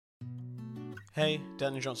Hey,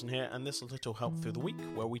 Daniel Johnson here, and this is a little help through the week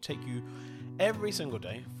where we take you every single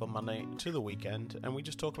day from Monday to the weekend and we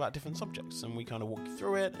just talk about different subjects and we kind of walk you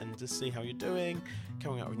through it and just see how you're doing,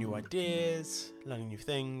 coming up with new ideas, learning new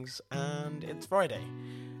things, and it's Friday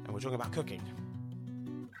and we're talking about cooking.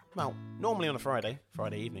 Well, normally on a Friday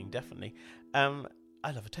evening, definitely, I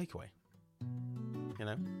love a takeaway. You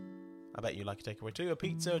know? I bet you like a takeaway too. A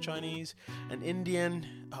pizza, a Chinese, an Indian.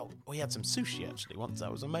 Oh, we had some sushi actually once.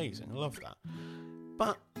 That was amazing. I love that.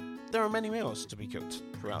 But there are many meals to be cooked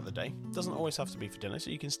throughout the day. It doesn't always have to be for dinner, so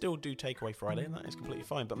you can still do takeaway Friday, and that is completely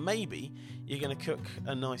fine. But maybe you're going to cook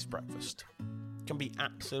a nice breakfast. It can be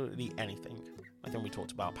absolutely anything. I think we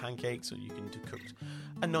talked about pancakes, or you can cook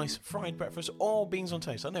a nice fried breakfast or beans on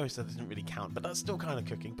toast. I know that doesn't really count, but that's still kind of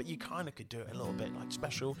cooking. But you kind of could do it a little bit like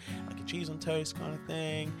special, like a cheese on toast kind of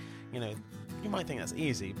thing. You know, you might think that's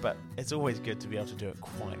easy, but it's always good to be able to do it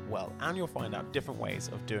quite well. And you'll find out different ways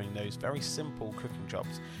of doing those very simple cooking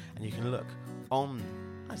jobs. And you can look on,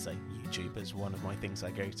 I say YouTube is one of my things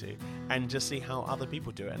I go to, and just see how other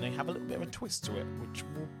people do it. And they have a little bit of a twist to it, which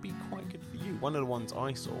will be quite good for you. One of the ones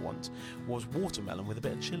I saw once was watermelon with a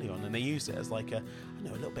bit of chili on, and they used it as like a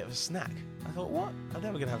little bit of a snack. I thought, what? I'm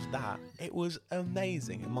never going to have that. It was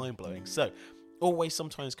amazing and mind-blowing. So, always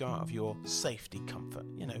sometimes go out of your safety comfort,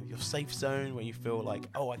 your safe zone where you feel like,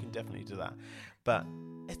 oh, I can definitely do that. But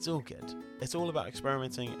it's all good. It's all about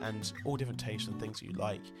experimenting and all different tastes and things you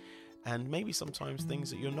like. And maybe sometimes things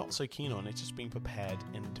that you're not so keen on, it's just being prepared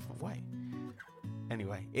in a different way.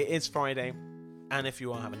 Anyway, it is Friday. And if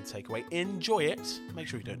you are having a takeaway, enjoy it. Make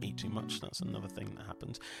sure you don't eat too much. That's another thing that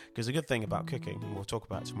happens. Because the good thing about cooking, and we'll talk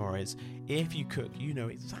about it tomorrow, is if you cook, you know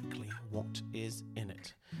exactly what is in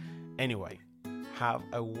it. Anyway, have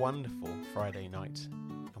a wonderful Friday night,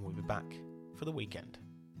 and we'll be back for the weekend.